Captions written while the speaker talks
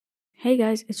Hey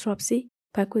guys, it's Robsy,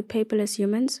 back with Paperless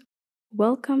Humans.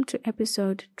 Welcome to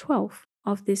episode 12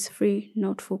 of this free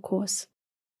Noteful course.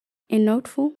 In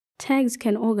Noteful, tags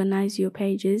can organize your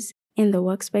pages in the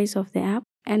workspace of the app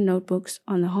and notebooks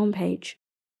on the home page.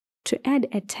 To add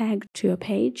a tag to your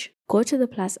page, go to the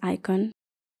plus icon,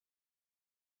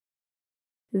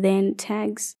 then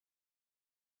Tags,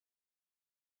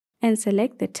 and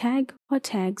select the tag or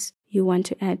tags you want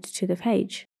to add to the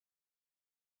page.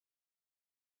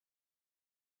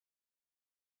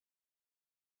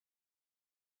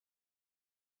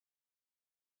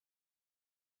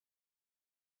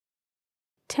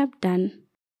 Tap Done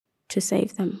to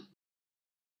save them.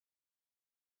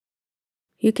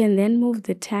 You can then move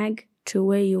the tag to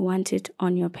where you want it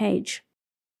on your page.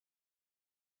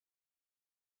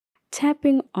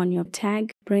 Tapping on your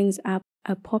tag brings up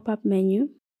a pop-up menu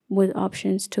with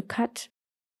options to cut,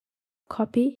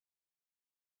 copy,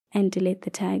 and delete the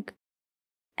tag.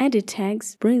 Edit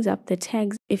tags brings up the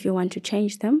tags if you want to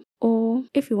change them or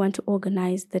if you want to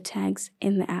organize the tags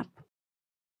in the app.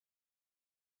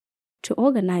 To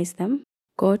organize them,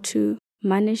 go to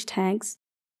Manage Tags.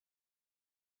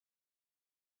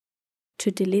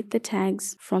 To delete the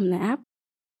tags from the app,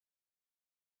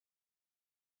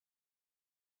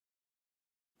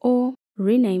 or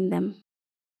rename them.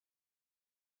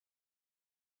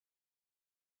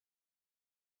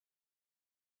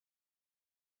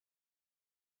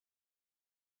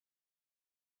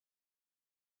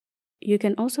 You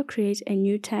can also create a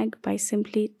new tag by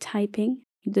simply typing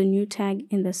the new tag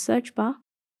in the search bar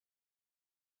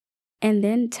and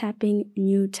then tapping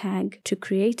New Tag to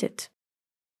create it.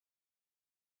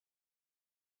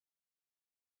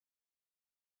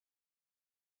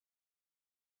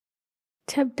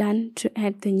 Tap Done to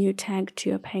add the new tag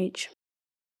to your page.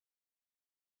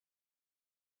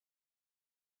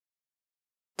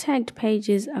 Tagged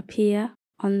pages appear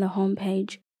on the home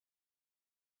page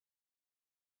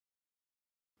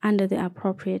under the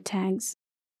appropriate tags.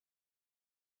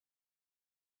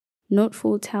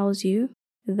 Noteful tells you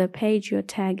the page your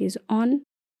tag is on,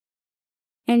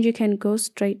 and you can go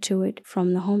straight to it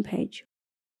from the home page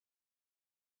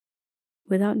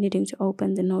without needing to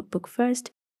open the notebook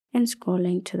first and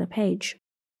scrolling to the page.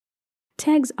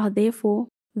 Tags are therefore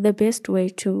the best way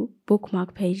to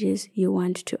bookmark pages you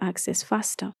want to access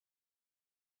faster.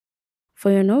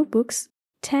 For your notebooks,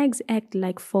 tags act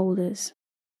like folders.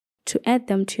 To add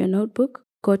them to your notebook,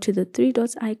 go to the three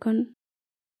dots icon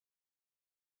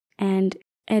and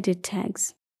Edit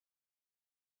Tags.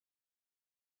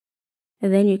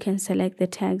 And then you can select the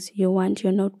tags you want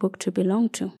your notebook to belong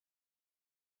to.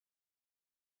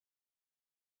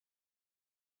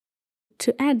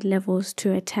 To add levels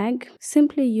to a tag,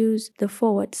 simply use the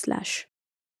 /.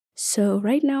 So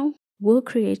right now, we'll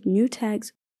create new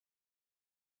tags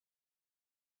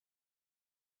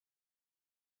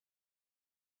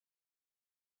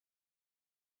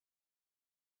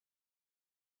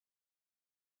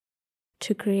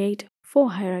to create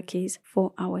 4 hierarchies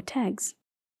for our tags.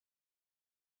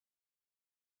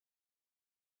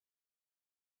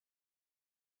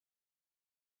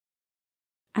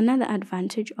 Another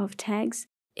advantage of tags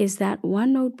is that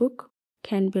one notebook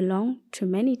can belong to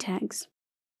many tags,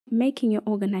 making your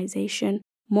organization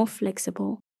more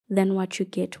flexible than what you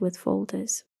get with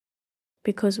folders.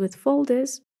 Because with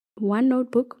folders, one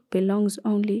notebook belongs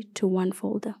only to one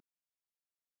folder.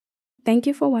 Thank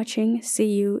you for watching. See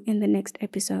you in the next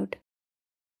episode.